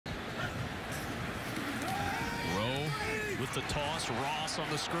with the toss. Ross on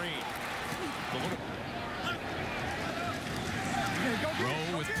the screen.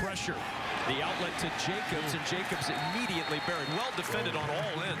 Rowe with pressure. The outlet to Jacobs, and Jacobs immediately buried. Well defended on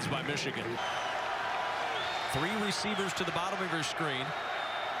all ends by Michigan. 3 receivers to the bottom of your screen.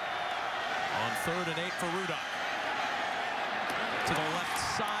 On 3rd and 8 for Rudock. To the left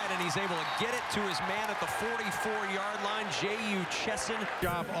side, and he's able to get it to his man at the 44-yard line, J.U. Chesson.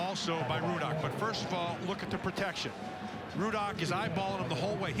 Job also by Rudock, but first of all, look at the protection. Rudock is eyeballing him the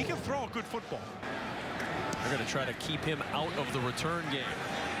whole way. He can throw a good football. They're going to try to keep him out of the return game.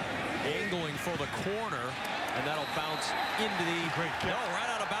 Angling for the corner, and that'll bounce into the great kick. No, right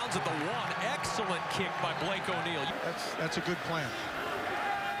out of bounds at the 1. Excellent kick by Blake O'Neal. That's a good plan.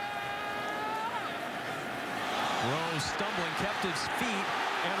 Rowe stumbling, kept his feet,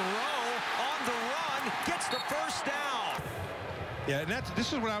 and Rowe on the run gets the first down. Yeah, and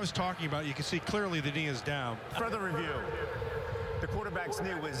this is what I was talking about. You can see clearly the knee is down. Further review. The quarterback's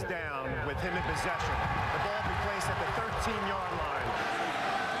knee was down with him in possession. The ball be placed at the 13-yard line.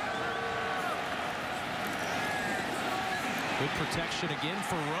 Good protection again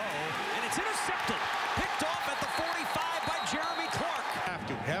for Rowe, and it's intercepted. Picked off at the 45 by Jeremy Clark.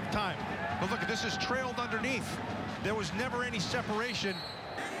 Have time. But look, this is trailed underneath. There was never any separation.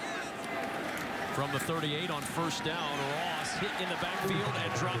 From the 38 on 1st down, Ross hit in the backfield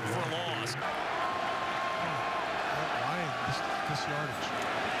and dropped for a loss. Why this yardage?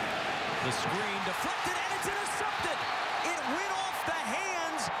 The screen deflected, and it's intercepted. It went off the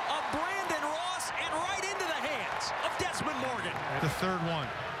hands of Brandon Ross and right into the hands of Desmond Morgan. The 3rd one.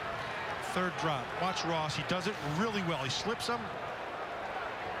 3rd drop. Watch Ross. He does it really well. He slips him.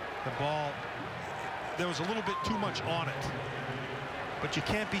 The ball, there was a little bit too much on it. But you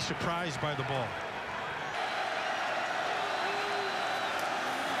can't be surprised by the ball.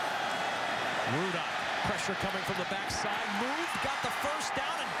 Rudock, pressure coming from the backside, moved, got the 1st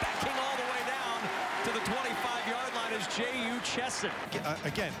down, and backing all the way down to the 25-yard line is J.U. Chesson.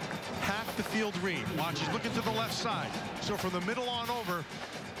 Again, half the field read. Watch, he's looking to the left side. So from the middle on over,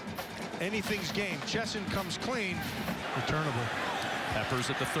 anything's game. Chesson comes clean. Returnable.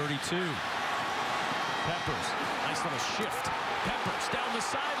 Peppers at the 32. Peppers, nice little shift. Peppers down the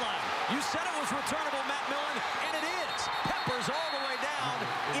sideline. You said it was returnable, Matt Millen, and it is. Peppers all the way down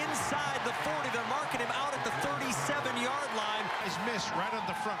inside the 40. They're marking him out at the 37-yard line. Nice miss right on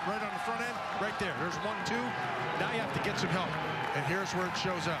the front end, right there. There's 1-2. Now you have to get some help. And here's where it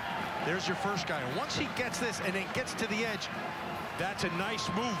shows up. There's your first guy. And once he gets this and then gets to the edge, that's a nice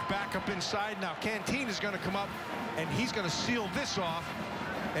move back up inside. Now Canteen is going to come up, and he's going to seal this off,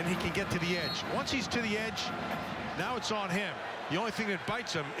 and he can get to the edge. Once he's to the edge, now it's on him. The only thing that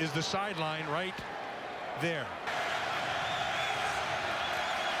bites him is the sideline right there.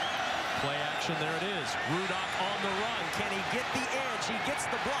 Play action, there it is. Rudock on the run. Can he get the edge? He gets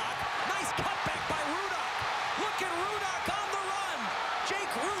the block. Nice cutback by Rudock. Look at Rudock on the run. Jake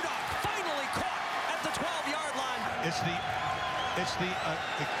Rudock finally caught at the 12-yard line.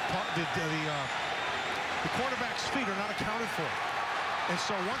 The quarterback's feet are not accounted for. And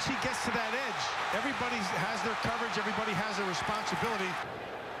so once he gets to that edge, everybody has their coverage, everybody has their responsibility.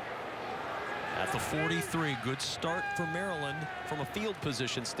 At the 43, good start for Maryland from a field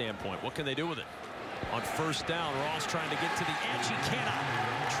position standpoint. What can they do with it? On 1st down, Ross trying to get to the edge. He cannot.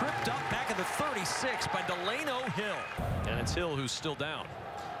 Tripped up back at the 36 by Delano Hill. And it's Hill who's still down.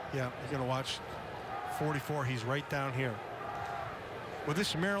 Yeah, you're going to watch 44. He's right down here. With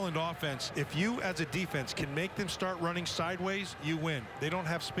this Maryland offense, if you as a defense can make them start running sideways, you win. They don't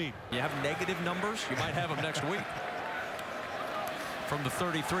have speed. You have negative numbers, you might have them next week. From the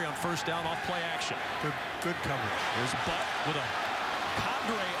 33 on 1st down off play action. Good coverage. There's Butt with a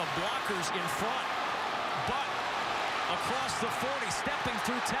cadre of blockers in front. Butt across the 40, stepping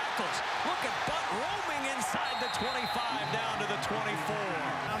through tackles. Look at Butt roaming inside the 25 down to the 24.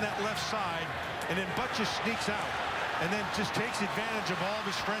 On that left side, and then Butt just sneaks out. And then just takes advantage of all of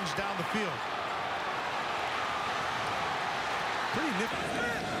his friends down the field. Pretty nifty.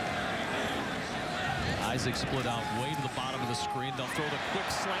 Isaac split out way to the bottom of the screen. They'll throw the quick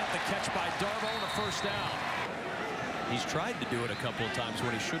slant, the catch by Darbo, and a 1st down. He's tried to do it a couple of times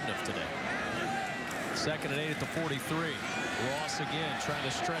when he shouldn't have today. 2nd and 8 at the 43. Ross again trying to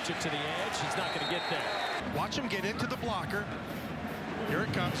stretch it to the edge. He's not going to get there. Watch him get into the blocker. Here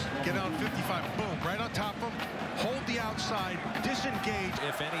it comes. Get on 55. Boom. Right on top of him. Hold the outside. Disengage.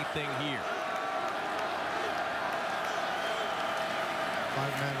 If anything here.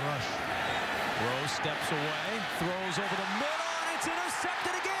 5-man rush. Rowe steps away. Throws over the middle. And it's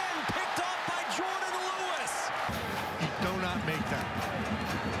intercepted again. Picked off by Jordan Lewis. You do not make that.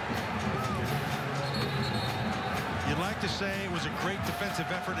 You like to say it was a great defensive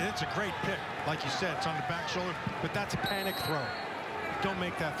effort, and it's a great pick. Like you said, it's on the back shoulder, but that's a panic throw. Don't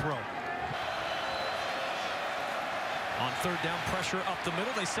make that throw. On third down, pressure up the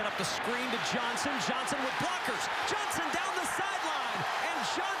middle. They set up the screen to Johnson. Johnson with blockers. Johnson down the sideline. And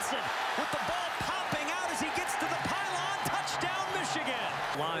Johnson with the ball popping out as he gets to the pylon. Touchdown, Michigan.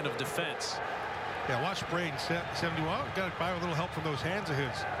 Line of defense. Yeah, watch Braden. 71. Got to buy a little help from those hands of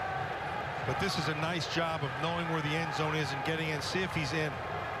his. But this is a nice job of knowing where the end zone is and getting in. See if he's in.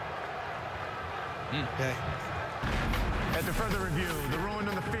 Okay. After further review, the ruling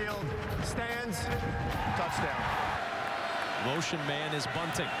on the field stands. Touchdown. Motion man is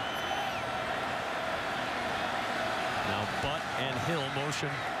Bunting. Now Butt and Hill motion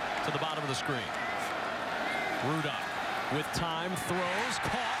to the bottom of the screen. Rudolph with time throws,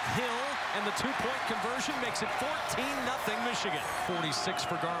 caught. Hill, and the two-point conversion makes it 14-0 Michigan. 46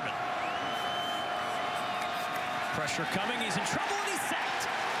 for Garmin. Pressure coming. He's in trouble and he's sacked.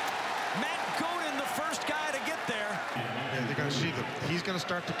 Matt Godin, the first guy to get there. Yeah, they're going to see he's going to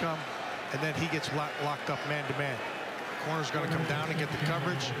start to come, and then he gets locked up man-to-man. Corner's going to come down and get the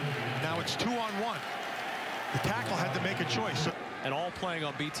coverage. Now it's 2-on-1. The tackle had to make a choice. And all playing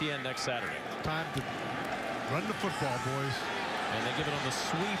on BTN next Saturday. Time to run the football, boys. And they give it on the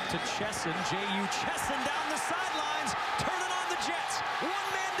sweep to Chesson. J.U. Chesson down the sidelines, turning on the Jets. One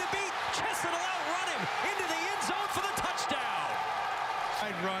man to beat. Chesson will outrun him into the end zone for the touchdown.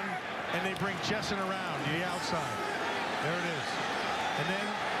 Side run, and they bring Chesson around to the outside. There it is. And then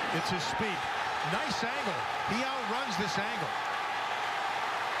it's his speed. Nice angle. He outruns this angle.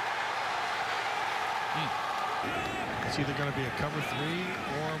 It's either going to be a cover 3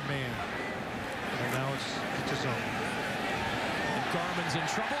 or man. And now it's his own. And Garmin's in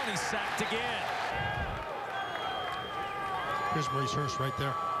trouble, and he's sacked again. Here's Maurice Hurst right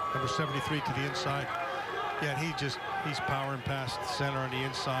there. Number 73 to the inside. Yeah, and he's powering past the center on the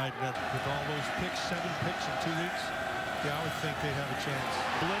inside. With all those picks, 7 picks in 2 weeks, yeah, I would think they'd have a chance.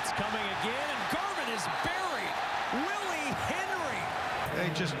 Blitz coming again, and Garmin is buried. Willie Henry. They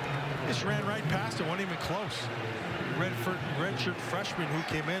just ran right past it, wasn't even close. Redshirt freshman who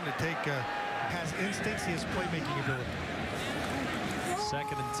came in to take, has instincts, he has playmaking ability.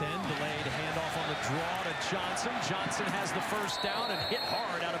 2nd and 10, delayed handoff on the draw to Johnson. Johnson has the first down and hit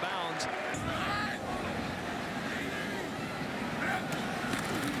hard out of bounds.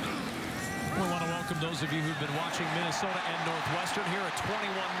 We want to welcome those of you who've been watching Minnesota and Northwestern here. A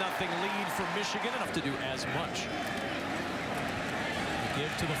 21-0 lead for Michigan, enough to do as much.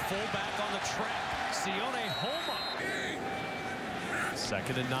 Give to the fullback on the track, Sione Homa.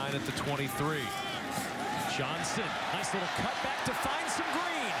 2nd and 9 at the 23. Johnson, nice little cutback to find some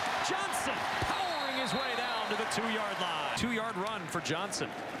green. Johnson powering his way down to the 2-yard line. 2-yard run for Johnson.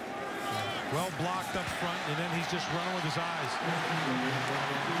 Well blocked up front, and then he's just running with his eyes.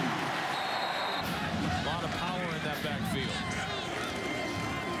 A lot of power in that backfield.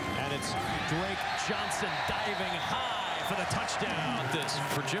 And it's Drake Johnson diving high for the touchdown. This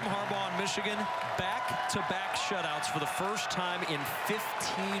for Jim Harbaugh and Michigan, back-to-back shutouts for the first time in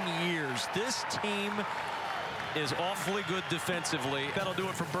 15 years. This team is awfully good defensively. That'll do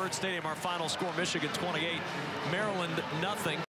it from Byrd Stadium. Our final score, Michigan 28, Maryland 0.